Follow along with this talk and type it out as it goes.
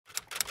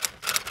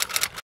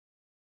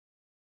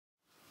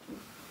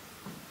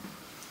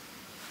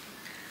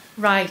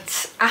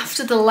Right,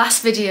 after the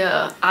last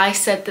video I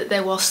said that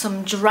there was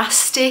some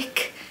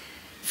drastic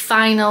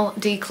final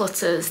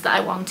declutters that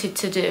I wanted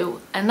to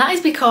do, and that is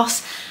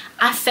because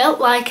I felt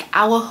like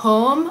our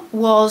home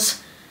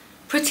was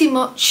pretty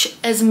much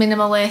as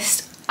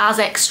minimalist, as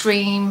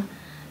extreme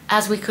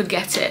as we could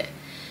get it.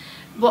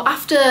 But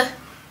after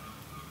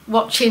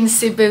watching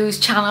Sibu's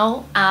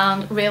channel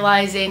and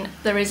realising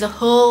there is a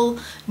whole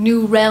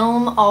new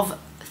realm of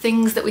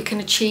things that we can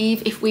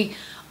achieve if we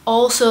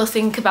also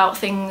think about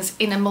things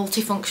in a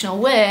multifunctional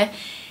way,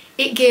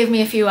 it gave me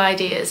a few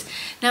ideas.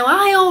 Now,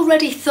 I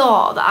already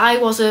thought that I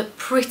was a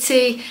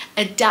pretty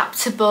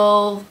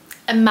adaptable,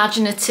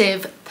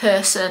 imaginative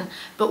person,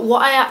 but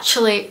what I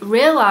actually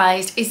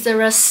realised is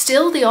there is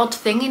still the odd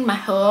thing in my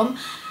home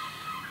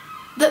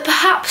that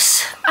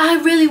perhaps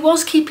I really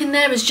was keeping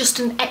there as just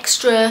an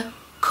extra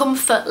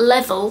comfort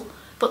level,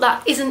 but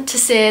that isn't to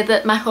say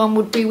that my home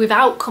would be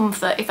without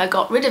comfort if I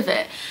got rid of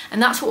it.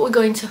 And that's what we're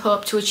going to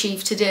hope to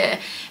achieve today,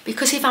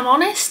 because if I'm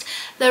honest,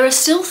 there are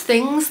still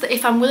things that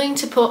if I'm willing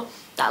to put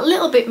that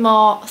little bit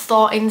more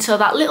thought into,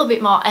 that little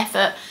bit more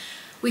effort,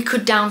 we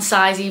could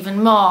downsize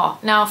even more.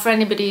 Now, for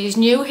anybody who's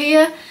new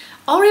here,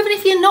 or even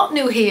if you're not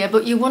new here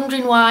but you're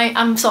wondering why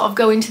I'm sort of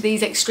going to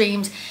these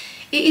extremes,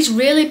 it is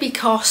really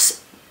because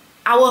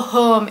our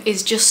home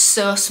is just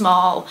so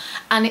small,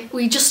 and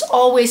we just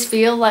always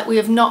feel like we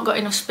have not got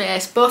enough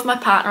space. Both my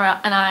partner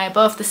and I are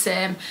both the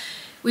same.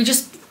 We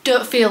just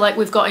don't feel like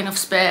we've got enough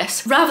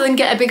space. Rather than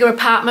get a bigger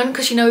apartment,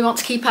 because you know we want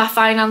to keep our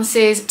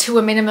finances to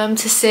a minimum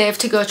to save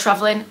to go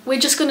travelling, we're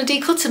just going to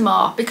declutter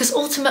more, because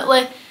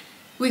ultimately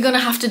we're going to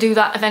have to do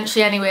that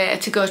eventually anyway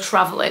to go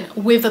travelling,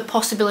 with a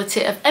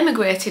possibility of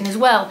emigrating as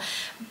well.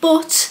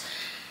 But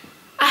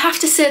I have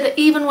to say that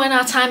even when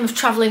our time of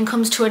travelling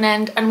comes to an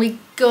end and we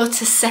go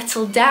to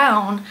settle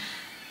down,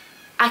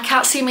 I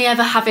can't see me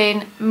ever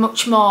having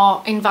much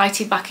more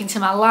invited back into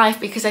my life,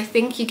 because I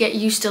think you get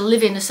used to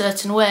living a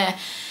certain way.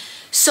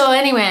 So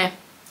anyway,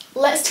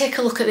 let's take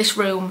a look at this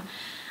room.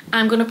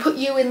 I'm going to put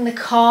you in the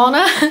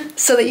corner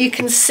so that you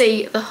can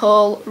see the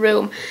whole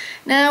room.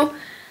 Now,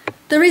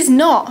 there is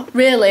not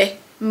really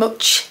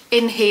much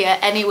in here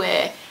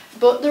anyway,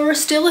 but there are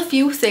still a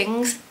few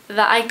things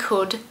that I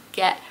could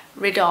get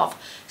rid of.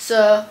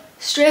 So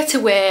straight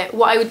away,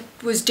 what I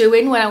was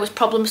doing when I was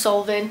problem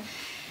solving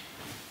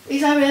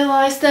is I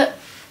realised that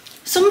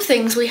some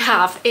things we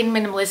have in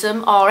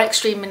minimalism or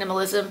extreme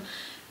minimalism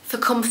for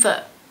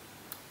comfort,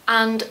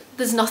 and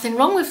there's nothing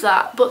wrong with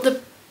that. But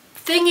the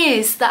thing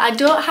is that I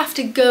don't have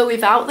to go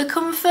without the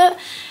comfort,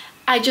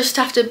 I just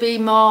have to be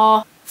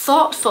more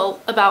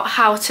thoughtful about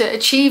how to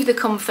achieve the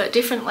comfort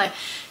differently.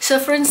 So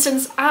for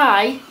instance,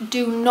 I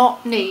do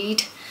not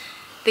need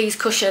these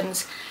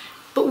cushions.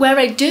 But where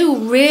I do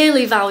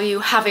really value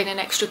having an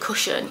extra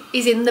cushion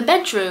is in the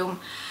bedroom.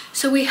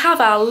 So we have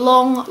our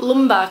long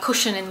lumbar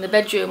cushion in the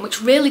bedroom,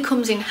 which really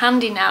comes in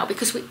handy now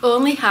because we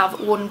only have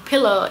one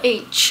pillow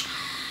each.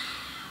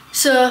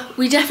 So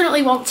we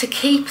definitely want to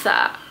keep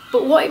that.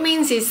 But what it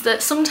means is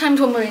that sometimes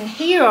when we're in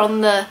here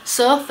on the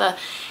sofa,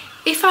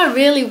 if I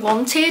really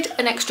wanted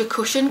an extra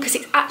cushion, because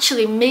it's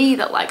actually me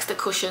that likes the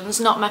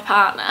cushions, not my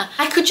partner,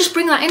 I could just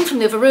bring that in from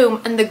the other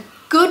room. And the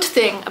good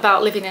thing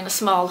about living in a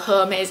small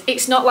home is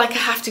it's not like I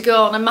have to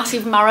go on a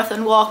massive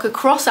marathon walk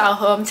across our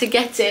home to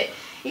get it.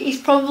 It is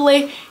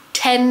probably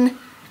 10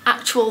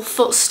 actual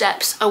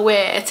footsteps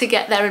away to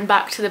get there and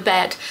back to the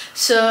bed.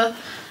 So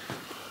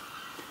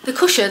the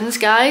cushions,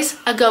 guys,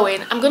 are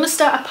going. I'm going to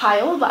start a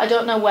pile, but I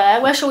don't know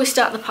where. Where shall we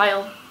start the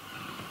pile?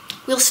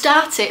 We'll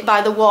start it by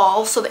the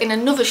wall so that in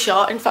another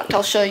shot, in fact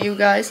I'll show you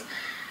guys.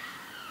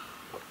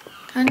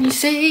 Can you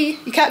see?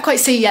 You can't quite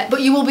see yet,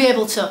 but you will be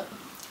able to.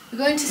 We're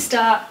going to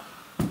start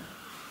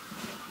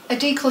a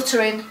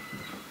decluttering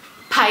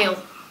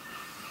pile.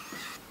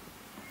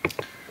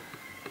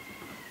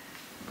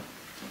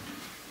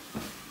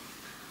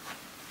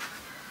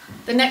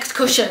 The next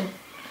cushion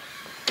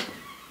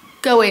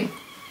going.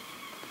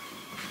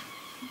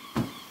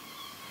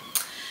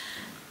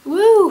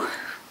 Woo!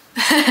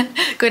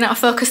 Going out of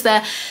focus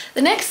there.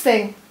 The next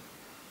thing,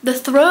 the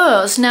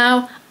throws.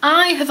 Now,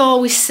 I have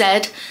always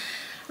said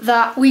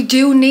that we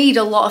do need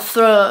a lot of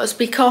throws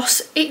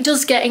because it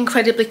does get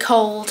incredibly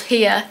cold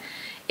here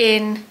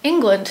in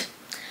England.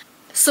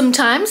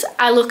 Sometimes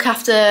I look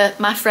after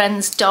my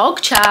friend's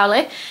dog,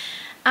 Charlie,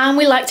 and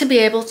we like to be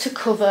able to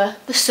cover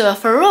the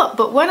sofa up.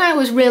 But when I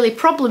was really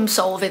problem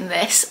solving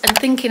this and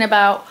thinking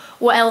about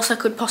what else I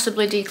could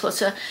possibly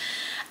declutter,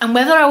 and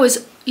whether I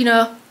was, you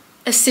know,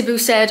 as Sibu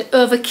said,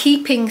 over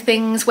keeping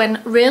things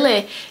when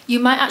really you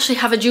might actually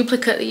have a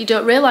duplicate that you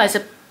don't realise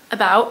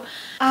about,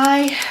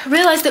 I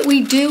realised that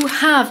we do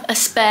have a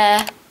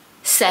spare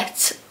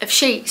set of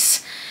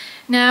sheets.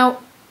 Now,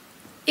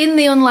 in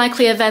the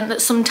unlikely event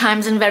that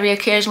sometimes and very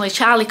occasionally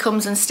Charlie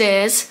comes and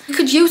stays, we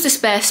could use the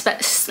spare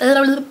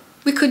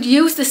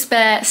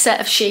set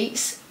of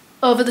sheets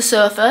over the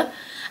sofa.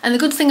 And the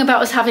good thing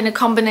about us having a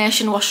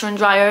combination washer and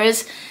dryer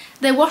is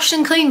they're washed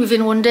and cleaned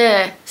within one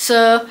day.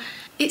 So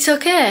it's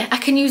okay. I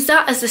can use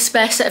that as the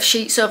spare set of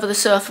sheets over the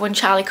sofa when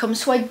Charlie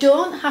comes, so I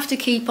don't have to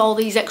keep all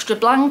these extra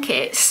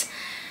blankets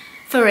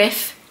for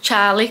if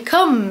Charlie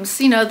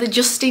comes, you know, the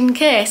just in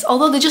case.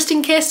 Although the just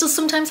in case does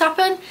sometimes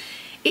happen,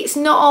 it's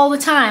not all the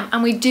time,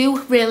 and we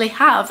do really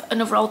have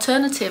another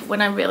alternative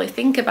when I really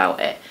think about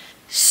it.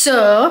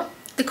 So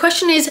the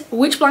question is,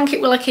 which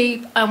blanket will I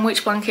keep and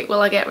which blanket will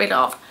I get rid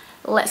of?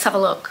 Let's have a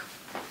look.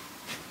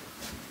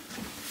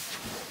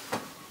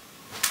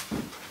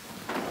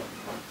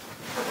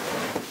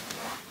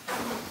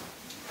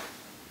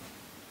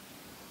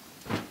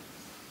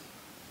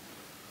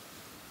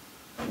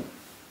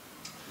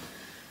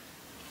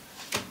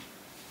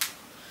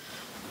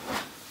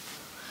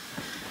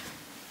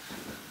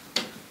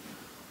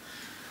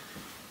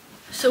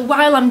 So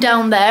while I'm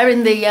down there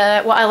in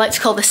the, what I like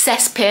to call the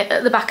cesspit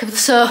at the back of the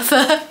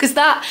sofa, because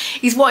that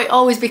is what it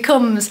always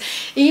becomes.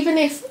 Even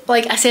if,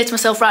 like, I say to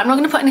myself, right, I'm not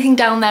going to put anything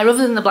down there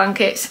other than the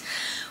blankets.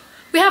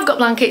 We have got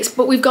blankets,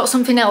 but we've got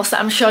something else that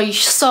I'm sure you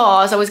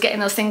saw as I was getting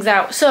those things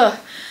out. So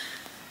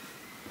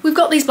we've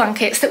got these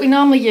blankets that we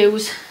normally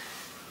use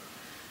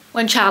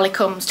when Charlie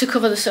comes to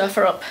cover the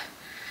sofa up.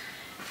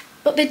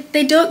 But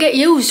they don't get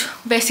used,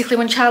 basically,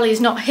 when Charlie is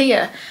not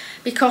here,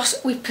 because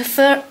we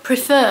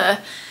prefer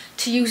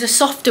to use a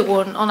softer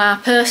one on our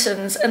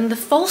persons, and the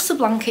falsa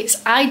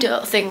blankets I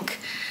don't think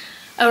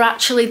are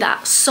actually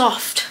that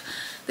soft.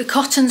 The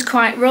cotton's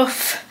quite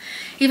rough,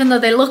 even though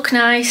they look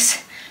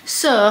nice,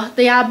 so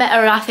they are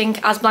better, I think,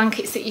 as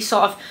blankets that you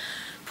sort of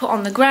put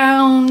on the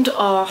ground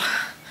or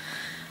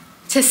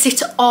to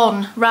sit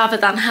on rather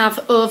than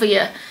have over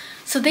you.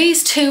 So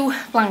these two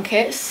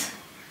blankets,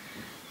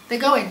 they're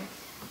going.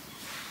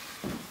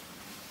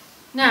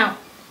 Now,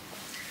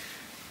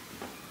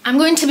 I'm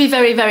going to be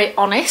very, very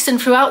honest,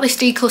 and throughout this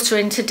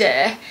decluttering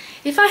today,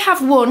 if I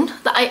have one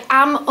that I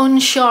am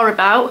unsure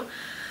about,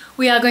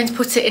 we are going to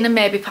put it in a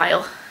maybe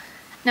pile.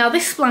 Now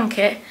this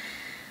blanket,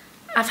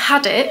 I've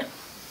had it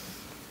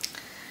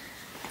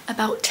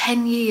about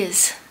 10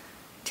 years.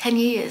 10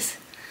 years.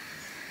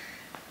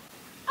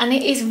 And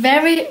it is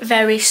very,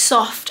 very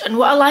soft, and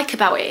what I like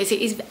about it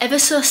is ever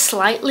so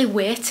slightly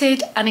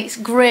weighted, and it's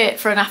great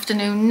for an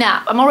afternoon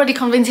nap. I'm already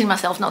convincing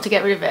myself not to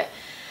get rid of it.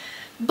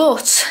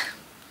 But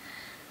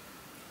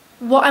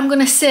what I'm going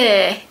to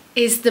say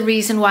is the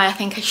reason why I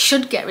think I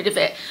should get rid of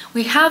it.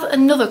 We have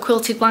another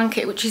quilted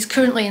blanket which is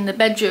currently in the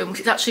bedroom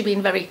because it's actually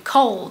been very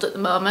cold at the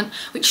moment,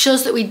 which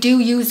shows that we do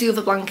use the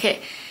other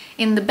blanket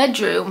in the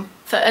bedroom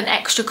for an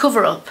extra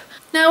cover up.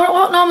 Now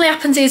what normally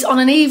happens is on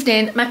an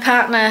evening my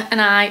partner and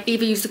I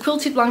either use the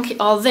quilted blanket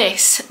or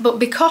this, but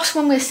because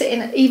when we're sitting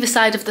at either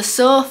side of the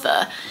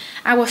sofa,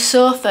 our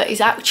sofa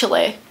is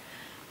actually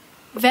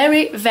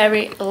very,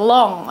 very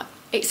long.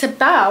 It's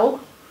about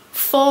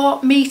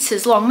 4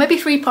 meters long, maybe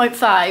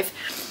 3.5,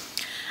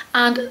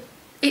 and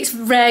it's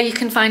rare you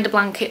can find a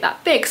blanket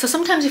that big. So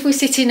sometimes if we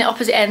sit in at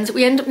opposite ends,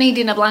 we end up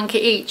needing a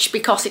blanket each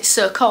because it's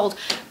so cold.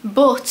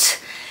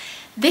 But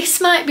this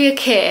might be a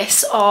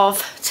case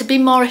of, to be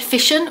more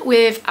efficient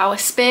with our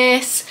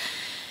space,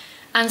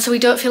 and so we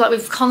don't feel like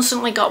we've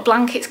constantly got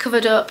blankets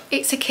covered up,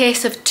 it's a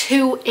case of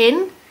 2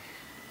 in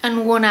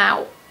and 1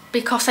 out,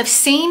 because I've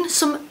seen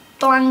some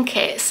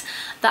blankets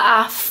that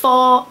are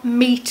 4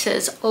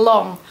 meters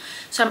long.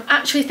 So I'm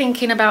actually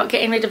thinking about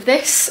getting rid of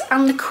this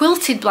and the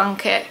quilted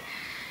blanket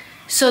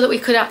so that we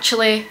could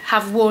actually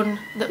have one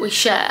that we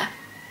share.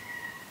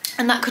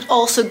 And that could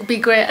also be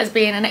great as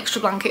being an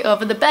extra blanket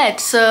over the bed.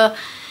 So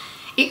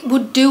it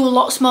would do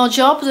lots more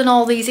job than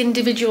all these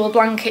individual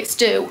blankets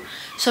do.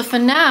 So for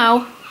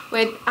now,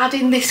 we're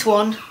adding this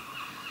one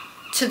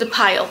to the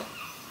pile.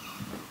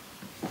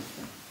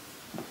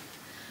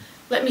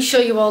 Let me show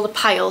you all the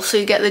piles so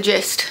you get the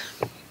gist.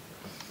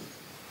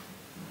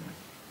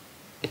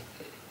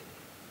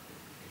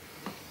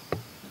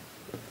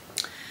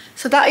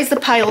 So that is the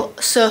pile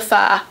so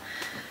far.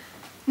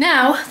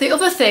 Now, the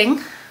other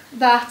thing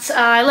that,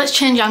 let's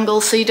change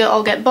angles so you don't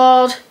all get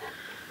bored.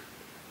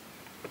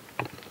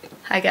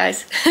 Hi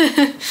guys.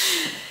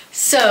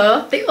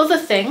 So, the other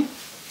thing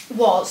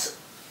was,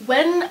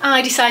 when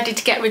I decided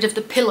to get rid of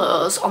the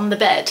pillows on the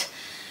bed,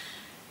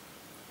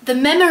 the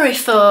memory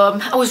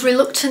foam I was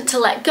reluctant to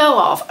let go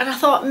of, and I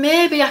thought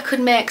maybe I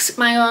could make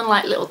my own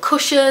like little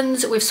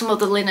cushions with some of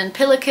the linen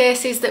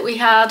pillowcases that we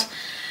had,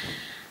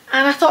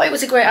 and I thought it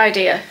was a great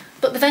idea.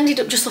 But they've ended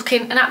up just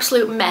looking an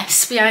absolute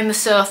mess behind the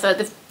sofa.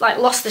 They've like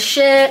lost the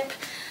shape.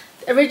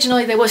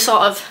 Originally they were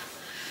sort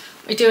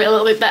of, we do it a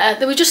little bit better,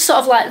 they were just sort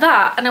of like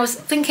that, and I was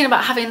thinking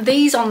about having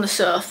these on the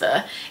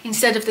sofa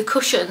instead of the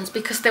cushions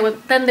because they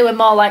were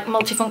more like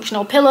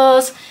multifunctional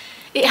pillows.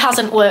 It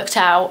hasn't worked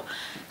out.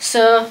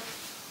 So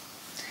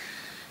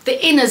the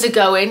inners are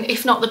going,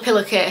 if not the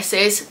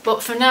pillowcases,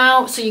 but for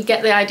now, so you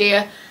get the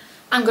idea,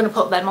 I'm going to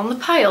put them on the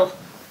pile.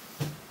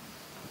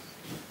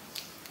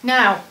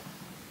 Now,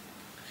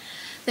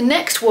 the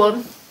next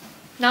one,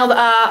 now that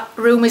our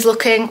room is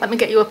looking, let me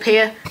get you up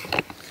here.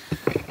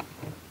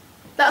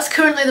 That's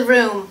currently the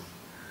room.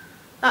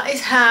 That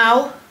is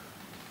how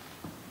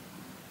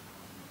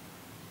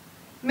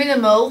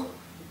minimal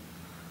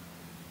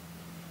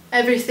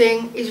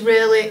everything is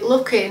really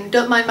looking.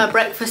 Don't mind my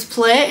breakfast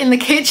plate in the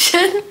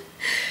kitchen.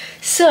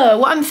 So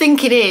what I'm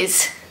thinking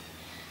is,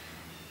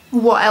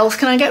 What else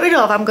can I get rid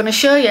of? I'm going to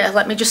show you.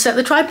 Let me just set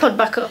the tripod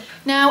back up.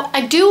 Now,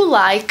 I do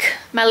like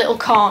my little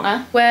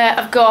corner where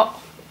I've got,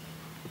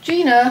 do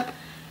you know,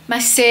 my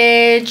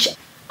sage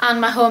and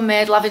my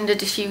homemade lavender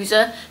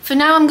diffuser. For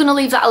now, I'm going to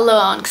leave that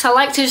alone because I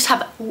like to just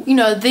have, you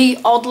know, the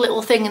odd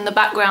little thing in the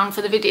background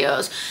for the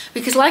videos.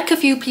 Because like a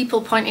few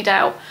people pointed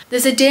out,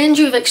 there's a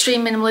danger of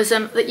extreme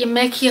minimalism that you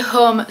make your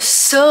home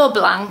so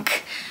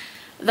blank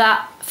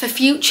that for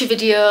future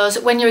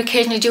videos, when you're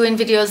occasionally doing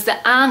videos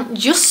that aren't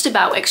just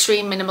about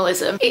extreme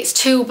minimalism, it's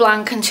too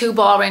blank and too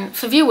boring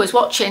for viewers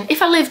watching.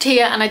 If I lived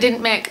here and I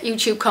didn't make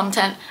YouTube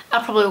content,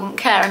 I probably wouldn't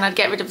care and I'd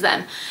get rid of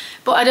them.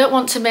 But I don't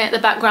want to make the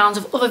backgrounds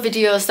of other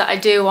videos that I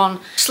do on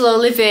slow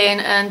living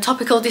and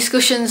topical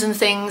discussions and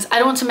things, I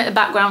don't want to make the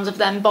backgrounds of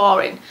them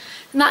boring.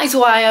 And that is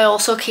why I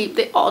also keep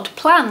the odd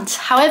plant.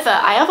 However,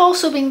 I have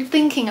also been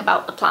thinking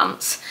about the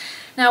plants.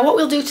 Now what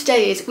we'll do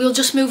today is we'll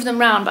just move them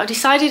around, but I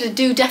decided to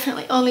do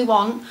definitely only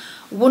want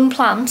one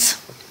plant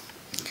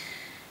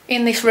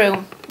in this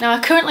room. Now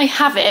I currently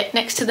have it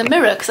next to the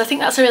mirror because I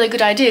think that's a really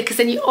good idea, because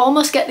then you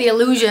almost get the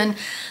illusion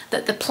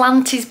that the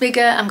plant is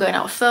bigger, I'm going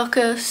out of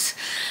focus,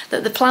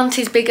 that the plant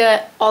is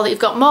bigger or that you've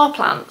got more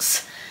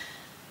plants,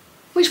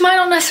 which might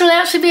not necessarily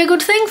actually be a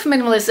good thing for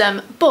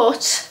minimalism,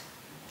 but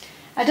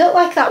I don't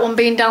like that one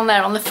being down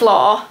there on the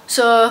floor,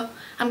 so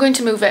I'm going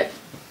to move it.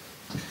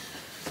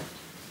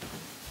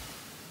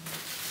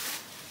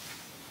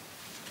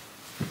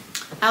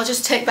 I'll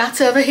just take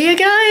that over here,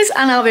 guys,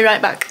 and I'll be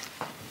right back.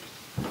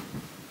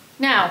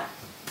 Now,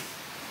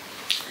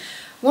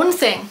 one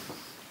thing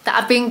that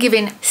I've been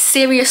giving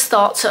serious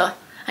thought to,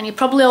 and you're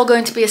probably all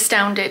going to be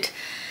astounded,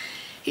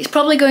 it's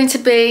probably going to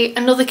be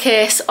another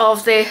case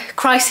of the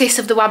crisis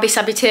of the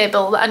wabi-sabi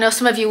table that I know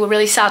some of you were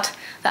really sad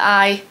that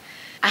I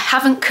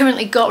haven't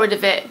currently got rid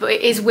of it, but it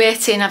is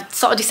waiting. I've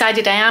sort of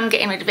decided I am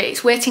getting rid of it.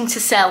 It's waiting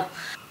to sell.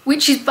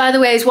 Which is, by the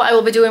way, is what I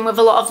will be doing with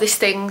a lot of these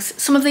things.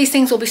 Some of these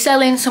things will be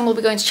selling, some will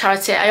be going to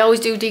charity. I always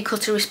do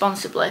declutter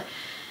responsibly.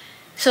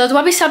 So the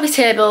wabi-sabi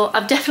table,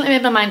 I've definitely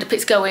made my mind up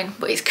it's going,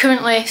 but it's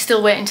currently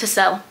still waiting to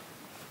sell.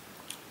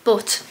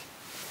 But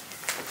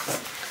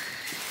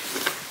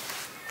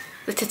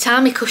the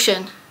tatami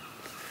cushion,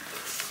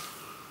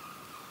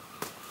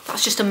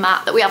 that's just a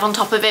mat that we have on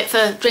top of it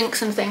for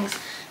drinks and things.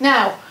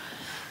 Now,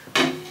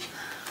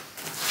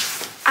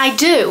 I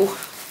do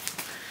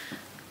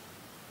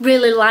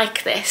really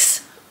like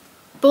this,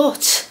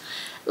 but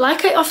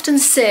like I often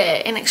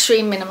say in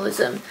extreme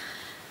minimalism,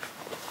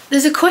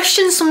 there's a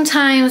question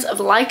sometimes of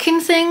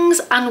liking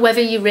things and whether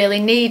you really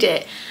need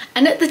it.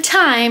 And at the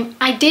time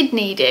I did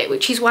need it,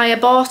 which is why I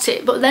bought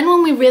it, but then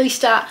when we really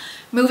start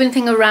moving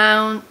things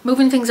around,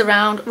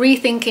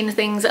 rethinking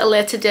things at a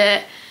later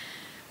date,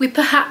 we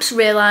perhaps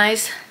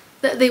realise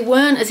that they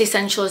weren't as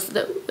essential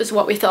as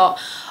what we thought,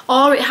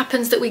 or it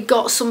happens that we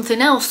got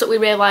something else that we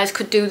realised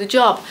could do the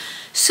job.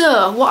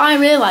 So what I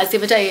realised the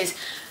other day is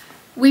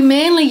we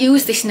mainly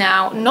use this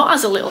now not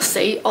as a little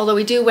seat, although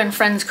we do when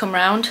friends come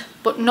round,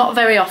 but not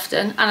very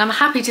often, and I'm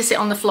happy to sit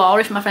on the floor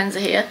if my friends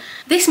are here.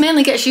 This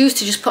mainly gets used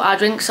to just put our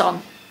drinks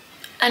on,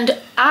 and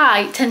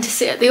I tend to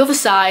sit at the other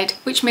side,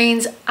 which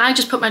means I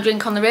just put my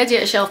drink on the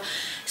radiator shelf.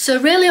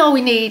 So really all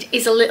we need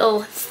is a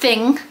little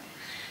thing,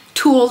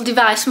 tool,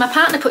 device for my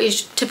partner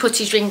to put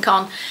his drink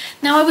on.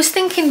 Now I was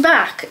thinking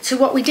back to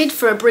what we did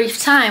for a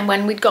brief time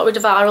when we'd got rid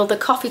of our other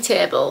coffee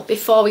table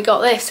before we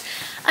got this,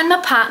 and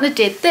my partner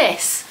did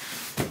this.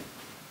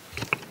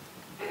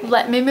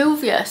 Let me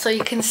move you so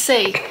you can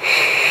see.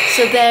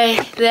 So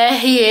there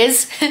he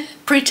is,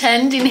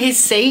 pretend in his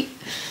seat.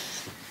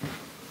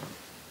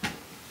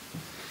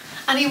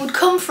 And he would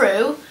come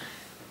through,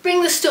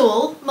 bring the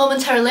stool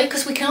momentarily,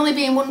 because we can only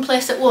be in one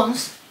place at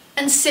once,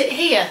 and sit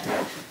here.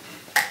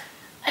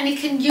 And he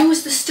can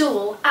use the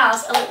stool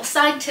as a little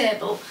side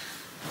table.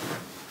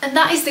 And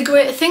that is the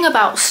great thing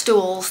about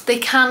stools. They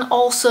can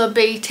also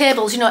be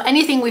tables. You know,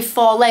 anything with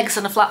 4 legs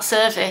and a flat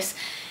surface,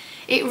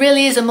 it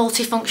really is a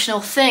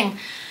multifunctional thing.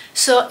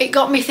 So it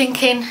got me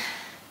thinking,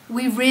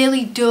 we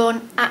really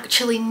don't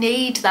actually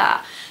need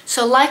that.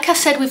 So like I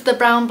said with the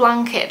brown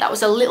blanket that I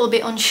was a little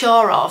bit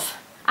unsure of,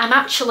 I'm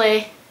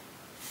actually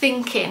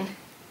thinking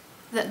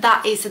that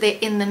that is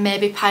in the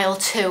maybe pile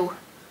 2.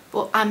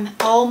 But I'm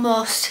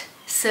almost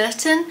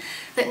certain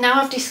that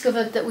now I've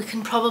discovered that we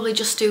can probably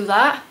just do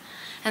that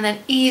and then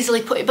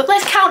easily put it, but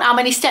let's count how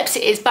many steps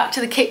it is back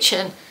to the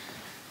kitchen.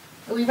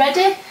 Are we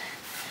ready?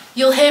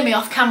 You'll hear me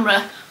off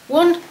camera.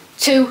 1,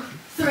 2,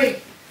 3.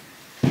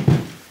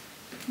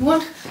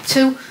 1,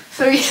 2,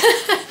 3.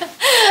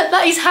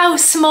 That is how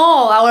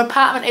small our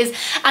apartment is,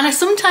 and I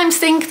sometimes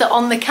think that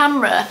on the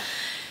camera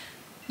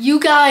you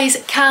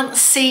guys can't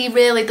see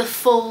really the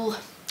full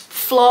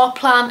floor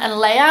plan and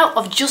layout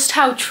of just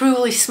how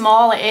truly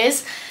small it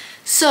is.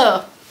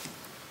 So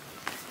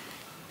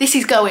this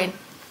is going.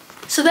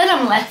 So then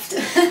I'm left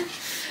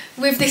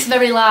with this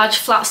very large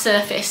flat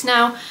surface.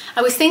 Now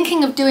I was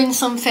thinking of doing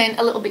something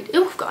a little bit,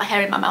 oh, I've got a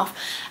hair in my mouth.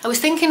 I was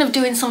thinking of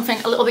doing something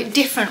a little bit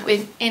different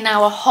in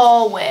our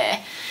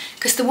hallway,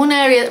 because the one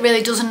area that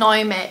really does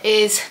annoy me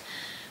is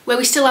where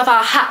we still have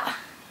our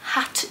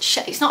hat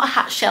shelf. It's not a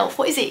hat shelf.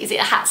 What is it? Is it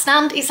a hat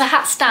stand? It's a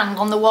hat stand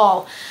on the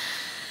wall.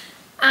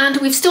 And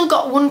we've still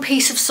got one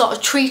piece of sort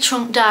of tree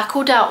trunk dark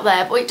wood out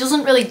there, but it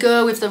doesn't really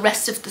go with the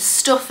rest of the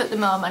stuff at the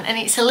moment, and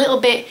it's a little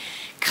bit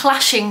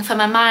clashing for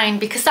my mind,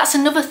 because that's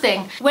another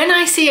thing. When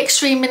I see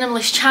extreme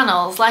minimalist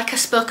channels, like I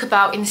spoke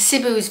about in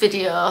Sibu's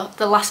video,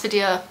 the last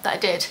video that I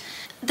did,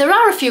 there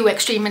are a few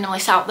extreme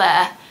minimalists out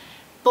there,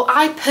 but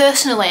I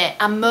personally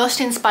am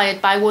most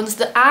inspired by ones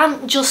that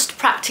aren't just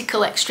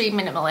practical extreme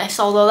minimalists,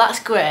 although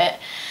that's great.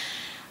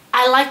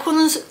 I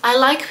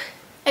like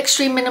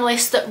extreme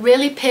minimalists that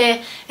really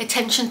pay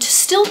attention to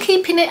still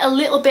keeping it a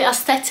little bit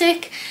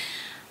aesthetic,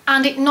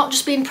 and it not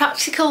just being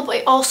practical, but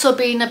it also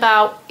being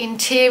about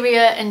interior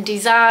and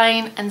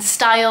design and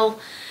style,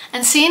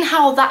 and seeing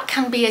how that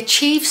can be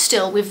achieved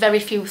still with very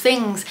few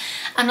things.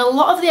 And a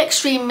lot of the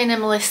extreme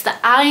minimalists that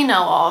I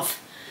know of,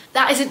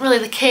 that isn't really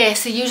the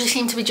case. They usually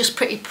seem to be just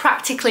pretty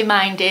practically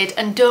minded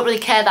and don't really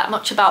care that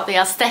much about the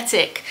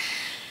aesthetic.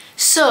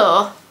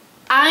 So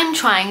I'm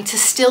trying to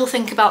still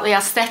think about the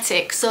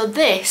aesthetic, so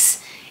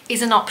this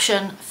is an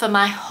option for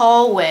my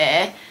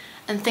hallway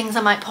and things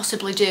I might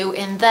possibly do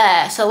in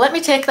there. So let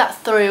me take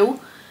that through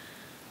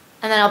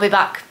and then I'll be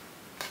back.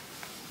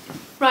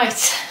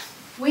 Right,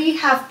 we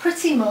have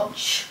pretty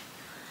much...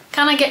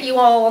 Can I get you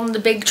all on the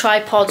big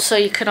tripod so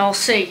you can all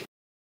see?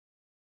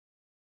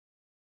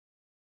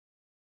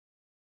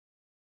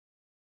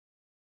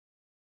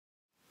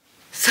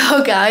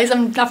 So guys,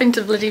 I'm having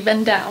to bloody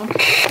bend down.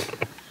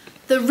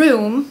 The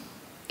room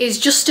is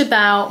just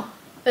about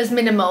as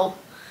minimal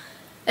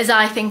as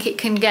I think it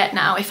can get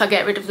now if I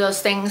get rid of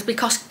those things,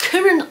 because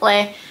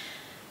currently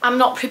I'm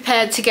not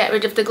prepared to get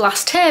rid of the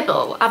glass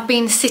table. I've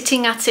been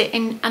sitting at it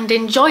and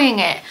enjoying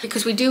it,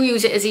 because we do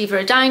use it as either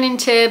a dining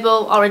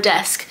table or a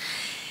desk.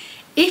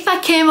 If I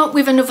came up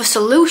with another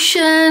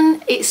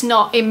solution, it's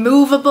not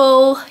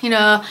immovable, you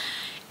know,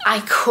 I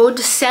could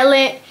sell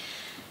it,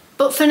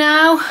 but for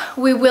now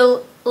we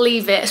will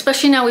leave it,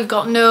 especially now we've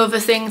got no other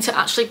thing to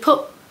actually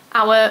put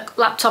our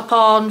laptop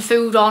on,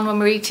 food on when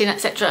we're eating,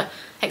 etc.,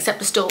 except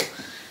the stool.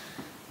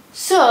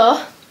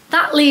 So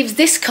that leaves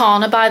this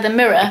corner by the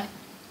mirror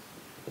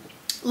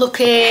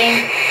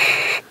looking...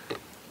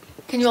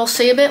 Can you all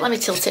see a bit? Let me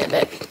tilt it a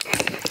bit.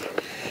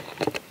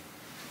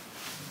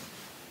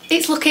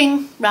 It's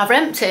looking rather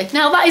empty.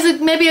 Now that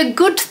is maybe a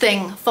good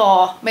thing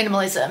for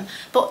minimalism,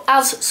 but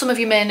as some of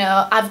you may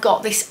know, I've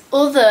got this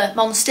other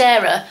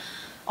monstera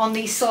on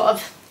these sort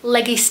of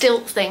leggy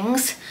stilt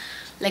things.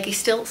 Leggy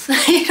stilts,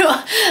 you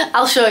know,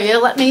 I'll show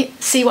you. Let me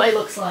see what it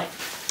looks like.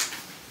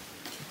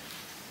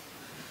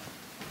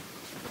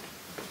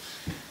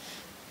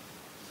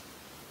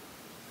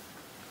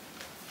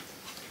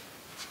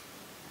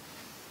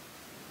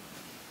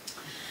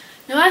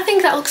 Now I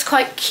think that looks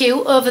quite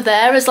cute over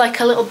there as like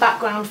a little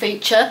background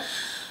feature,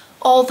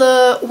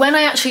 although when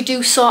I actually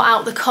do sort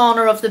out the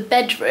corner of the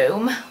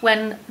bedroom,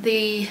 when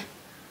the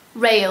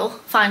rail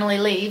finally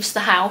leaves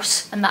the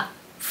house and that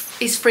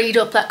is freed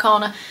up, that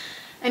corner,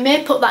 I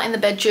may put that in the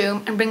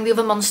bedroom and bring the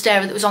other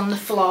monstera that was on the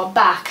floor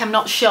back, I'm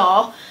not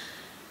sure,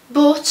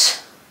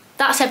 but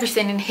that's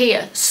everything in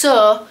here.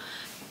 So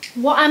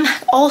what I'm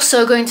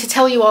also going to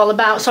tell you all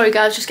about, sorry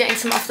guys, just getting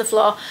some off the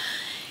floor,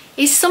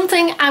 is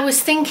something I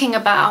was thinking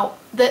about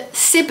that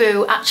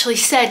Sibu actually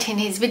said in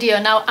his video.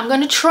 Now I'm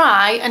going to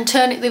try and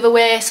turn it the other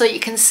way so you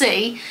can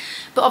see,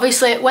 but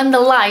obviously when the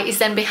light is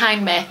then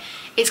behind me,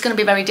 it's going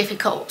to be very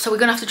difficult, so we're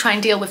going to have to try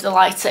and deal with the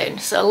lighting.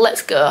 So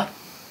let's go.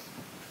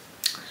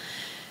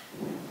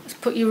 Let's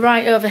put you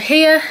right over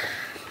here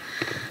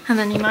and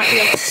then you might be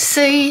able to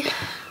see.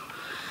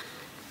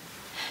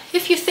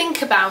 If you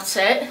think about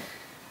it,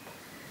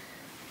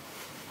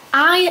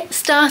 I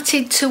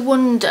started to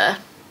wonder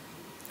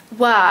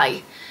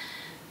why,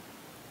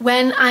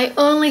 when I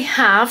only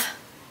have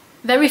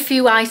very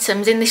few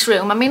items in this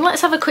room, I mean,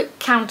 let's have a quick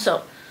count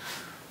up.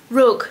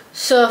 Rug,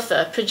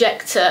 sofa,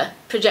 projector,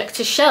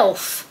 projector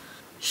shelf,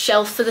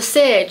 shelf for the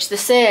sage,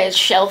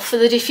 shelf for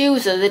the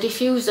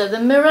diffuser, the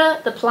mirror,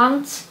 the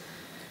plant,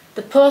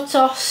 the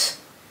potos,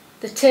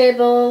 the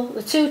table,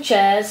 the two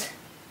chairs,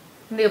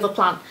 and the other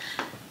plant.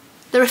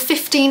 There are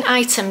 15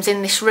 items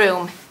in this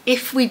room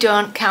if we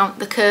don't count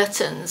the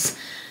curtains.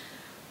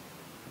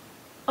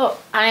 Oh,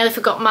 I nearly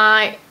forgot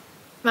my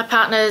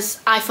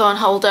partner's iPhone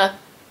holder.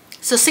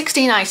 So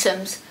 16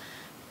 items.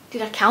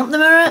 Did I count the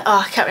mirror?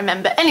 Oh, I can't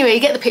remember. Anyway, you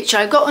get the picture.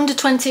 I've got under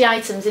 20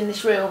 items in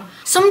this room.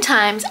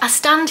 Sometimes I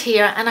stand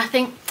here and I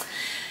think,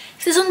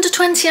 if there's under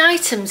 20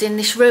 items in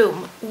this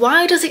room,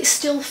 why does it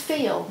still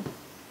feel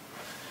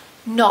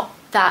not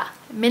that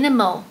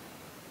minimal?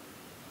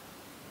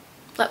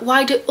 Like,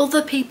 why do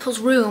other people's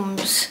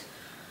rooms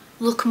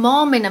look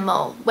more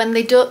minimal when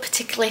they don't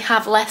particularly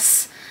have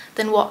less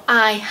than what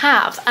I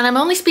have? And I'm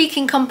only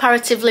speaking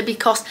comparatively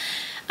because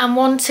I'm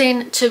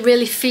wanting to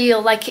really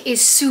feel like it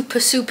is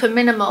super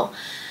minimal.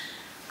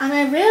 And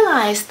I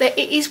realised that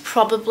it is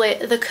probably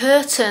the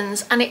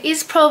curtains, and it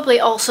is probably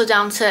also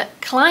down to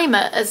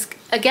climate, as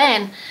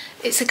again,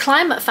 It's a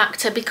climate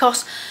factor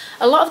because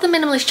a lot of the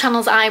minimalist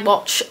channels I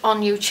watch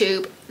on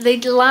YouTube, they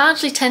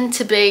largely tend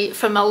to be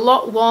from a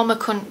lot warmer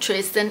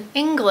countries than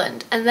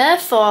England, and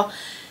therefore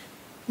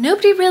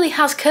nobody really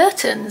has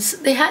curtains.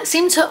 They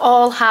seem to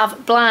all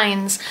have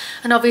blinds,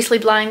 and obviously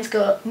blinds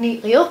go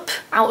neatly up,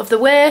 out of the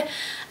way,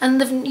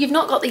 and you've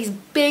not got these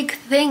big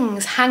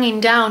things hanging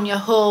down your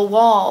whole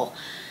wall.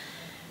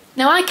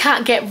 Now, I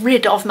can't get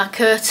rid of my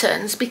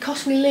curtains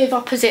because we live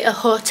opposite a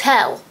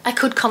hotel. I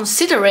could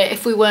consider it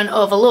if we weren't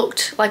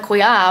overlooked like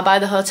we are by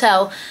the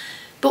hotel,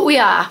 but we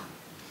are.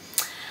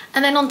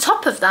 And then on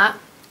top of that,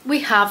 we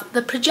have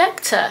the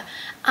projector,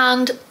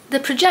 and the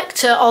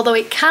projector, although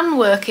it can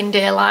work in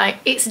daylight,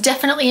 it's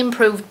definitely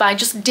improved by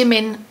just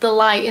dimming the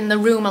light in the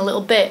room a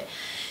little bit.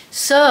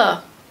 So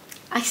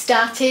I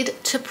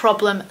started to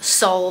problem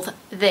solve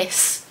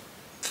this.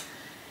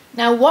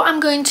 Now what I'm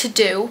going to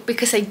do,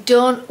 because I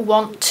don't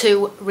want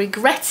to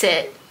regret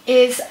it,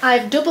 is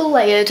I've double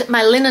layered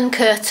my linen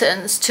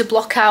curtains to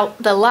block out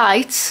the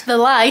light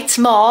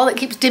more that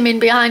keeps dimming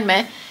behind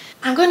me.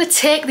 I'm going to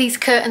take these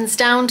curtains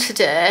down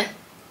today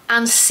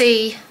and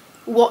see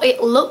what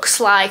it looks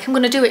like. I'm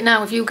going to do it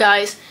now with you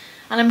guys,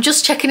 and I'm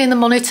just checking in the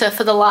monitor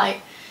for the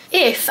light.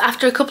 If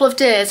after a couple of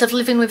days of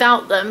living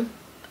without them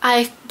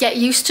I get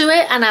used to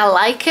it and I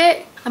like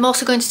it, I'm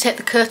also going to take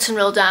the curtain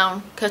rail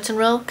down. Curtain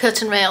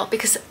rail,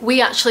 because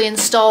we actually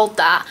installed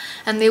that,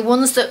 and the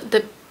ones that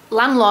the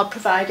landlord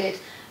provided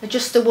are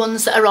just the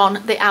ones that are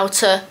on the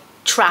outer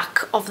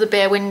track of the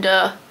bay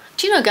window.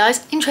 Do you know,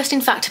 guys, interesting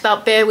fact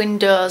about bay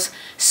windows.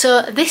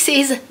 So this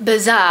is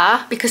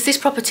bizarre because this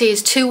property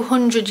is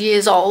 200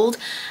 years old,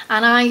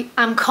 and I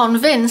am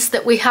convinced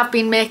that we have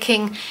been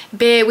making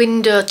bay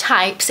window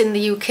types in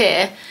the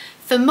UK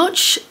for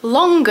much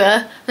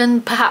longer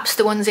than perhaps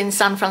the ones in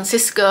San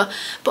Francisco,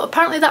 but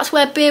apparently that's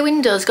where bay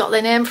windows got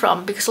their name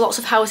from, because lots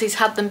of houses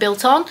had them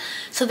built on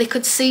so they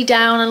could see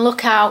down and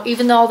look out.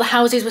 Even though all the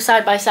houses were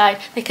side by side,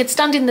 they could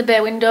stand in the bay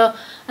window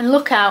and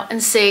look out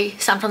and see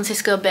San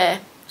Francisco Bay.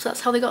 So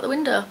that's how they got the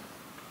window.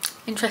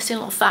 Interesting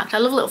little fact. I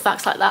love little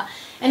facts like that.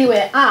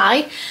 Anyway,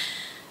 I'm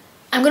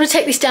going to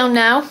take this down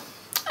now,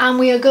 and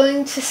we are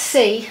going to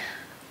see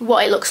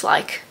what it looks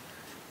like.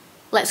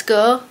 Let's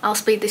go. I'll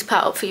speed this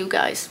part up for you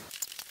guys.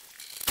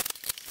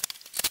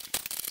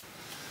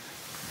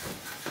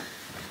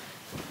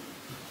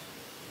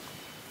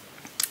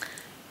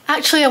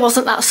 Actually, I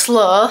wasn't that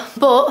slow,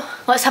 but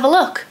let's have a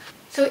look.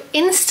 So it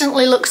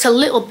instantly looks a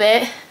little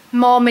bit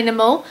more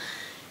minimal,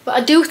 but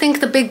I do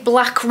think the big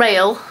black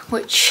rail,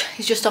 which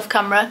is just off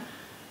camera,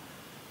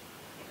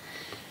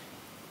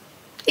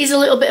 is a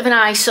little bit of an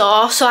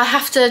eyesore, so I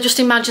have to just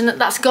imagine that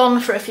that's gone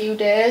for a few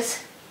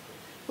days.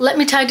 Let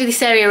me tidy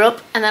this area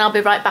up and then I'll be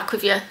right back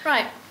with you.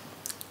 Right,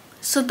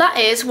 so that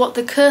is what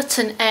the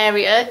curtain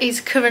area is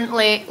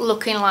currently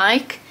looking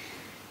like.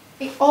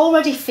 It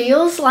already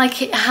feels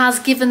like it has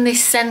given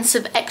this sense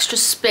of extra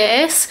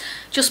space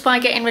just by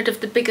getting rid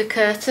of the bigger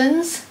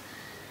curtains.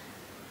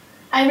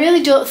 I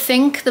really don't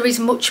think there is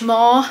much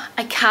more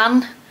I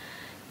can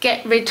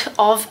get rid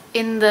of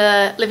in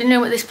the living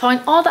room at this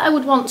point, or that I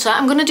would want to.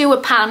 I'm going to do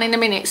a pan in a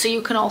minute so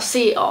you can all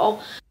see it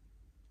all.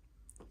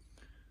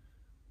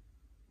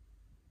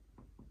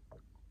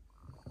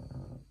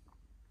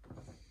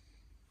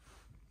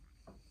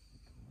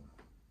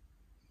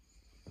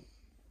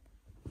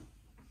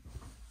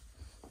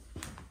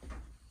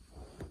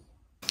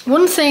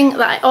 One thing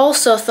that I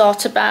also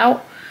thought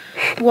about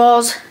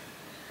was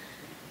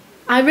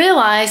I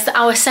realised that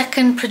our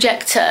second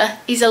projector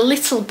is a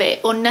little bit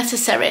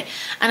unnecessary,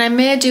 and I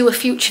may do a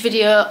future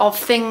video of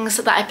things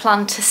that I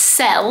plan to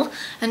sell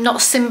and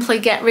not simply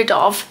get rid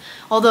of,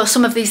 although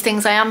some of these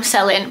things I am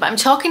selling, but I'm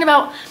talking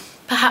about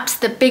perhaps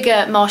the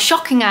bigger, more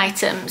shocking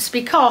items,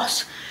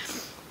 because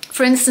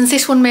for instance,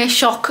 this one may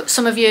shock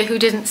some of you who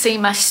didn't see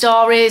my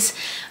stories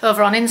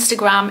over on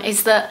Instagram,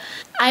 is that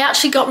I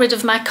actually got rid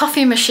of my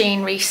coffee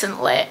machine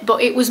recently,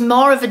 but it was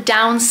more of a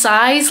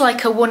downsize,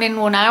 like a one in,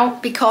 one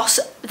out, because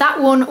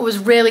that one was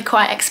really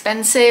quite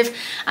expensive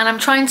and I'm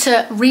trying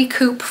to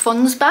recoup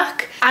funds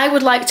back. I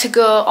would like to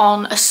go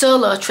on a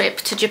solo trip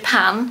to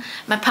Japan.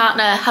 My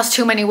partner has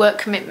too many work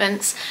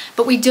commitments,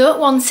 but we don't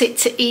want it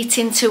to eat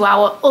into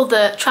our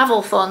other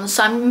travel funds.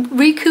 So I'm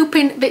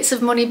recouping bits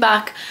of money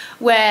back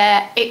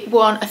where it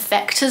won't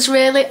affect us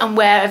really, and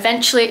where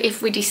eventually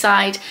if we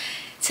decide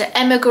to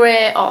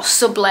emigrate or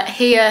sublet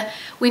here,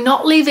 we're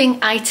not leaving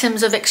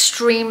items of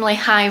extremely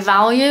high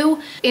value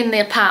in the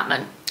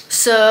apartment.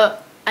 So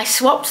I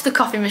swapped the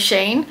coffee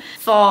machine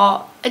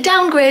for a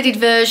downgraded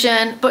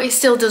version, but it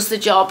still does the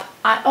job.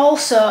 I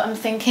also am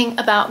thinking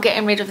about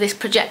getting rid of this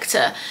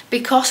projector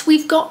because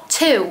we've got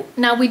two.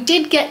 Now we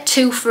did get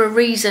two for a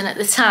reason at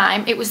the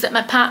time. It was that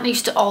my partner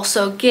used to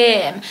also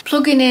game.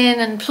 Plugging in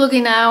and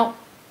plugging out,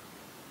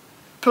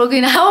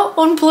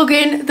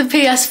 unplugging the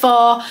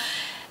PS4,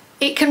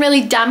 it can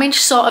really damage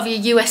sort of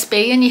your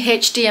USB and your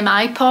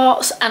HDMI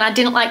ports, and I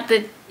didn't like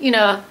the, you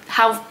know,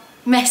 how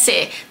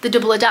messy the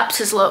double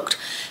adapters looked.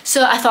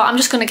 So I thought I'm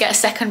just going to get a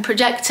second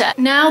projector.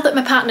 Now that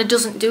my partner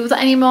doesn't do that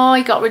anymore,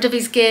 he got rid of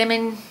his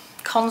gaming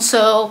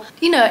console.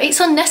 You know, it's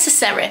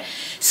unnecessary.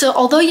 So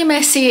although you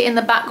may see it in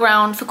the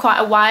background for quite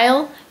a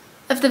while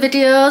of the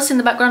videos,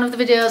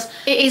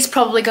 it is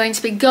probably going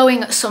to be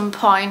going at some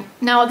point.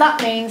 Now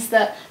that means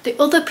that the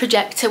other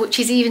projector, which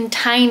is even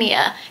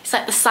tinier, it's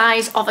like the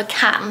size of a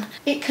can,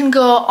 it can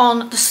go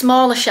on the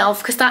smaller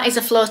shelf because that is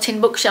a floating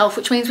bookshelf,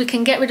 which means we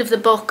can get rid of the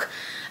book,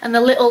 and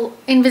the little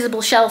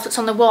invisible shelf that's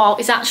on the wall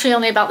is actually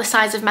only about the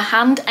size of my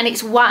hand, and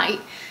it's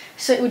white.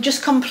 So it would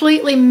just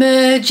completely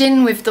merge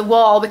in with the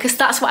wall, because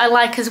that's what I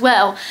like as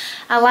well.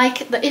 I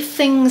like that if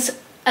things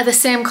are the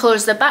same colour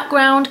as the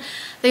background,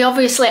 they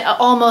obviously are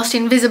almost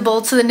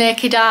invisible to the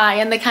naked eye,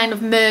 and they kind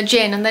of merge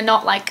in and they're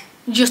not like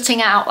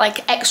jutting out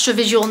like extra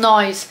visual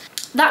noise.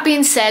 That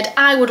being said,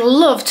 I would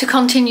love to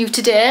continue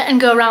today and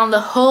go around the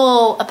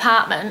whole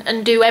apartment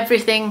and do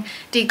everything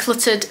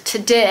decluttered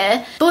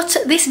today, but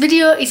this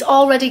video is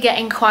already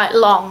getting quite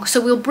long, so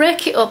we'll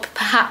break it up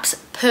perhaps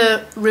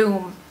per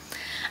room.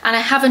 And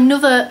I have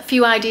another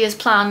few ideas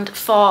planned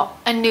for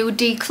a new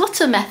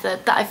declutter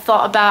method that I've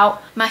thought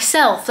about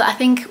myself that I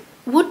think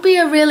would be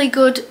a really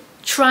good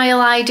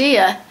trial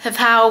idea of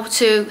how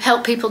to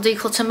help people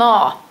declutter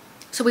more.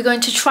 So we're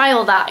going to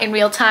trial that in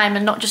real time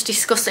and not just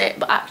discuss it,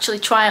 but actually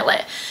trial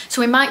it.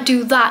 So we might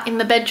do that in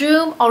the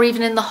bedroom or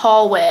even in the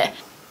hallway.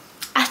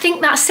 I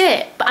think that's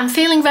it, but I'm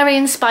feeling very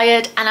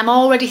inspired, and I'm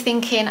already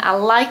thinking I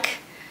like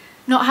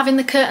not having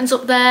the curtains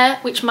up there,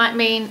 which might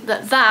mean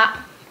that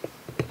that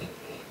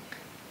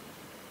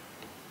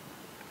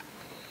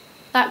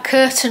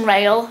curtain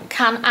rail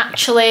can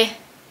actually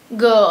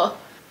go.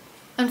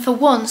 And for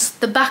once,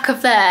 the back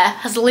of there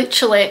has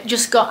literally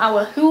just got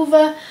our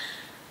Hoover,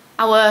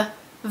 our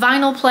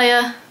vinyl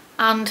player,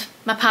 and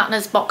my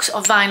partner's box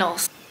of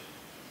vinyls.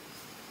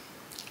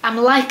 I'm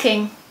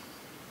liking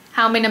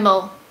how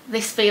minimal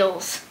this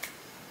feels.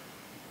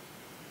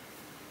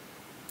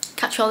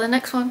 Catch you all in the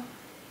next one.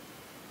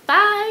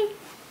 Bye!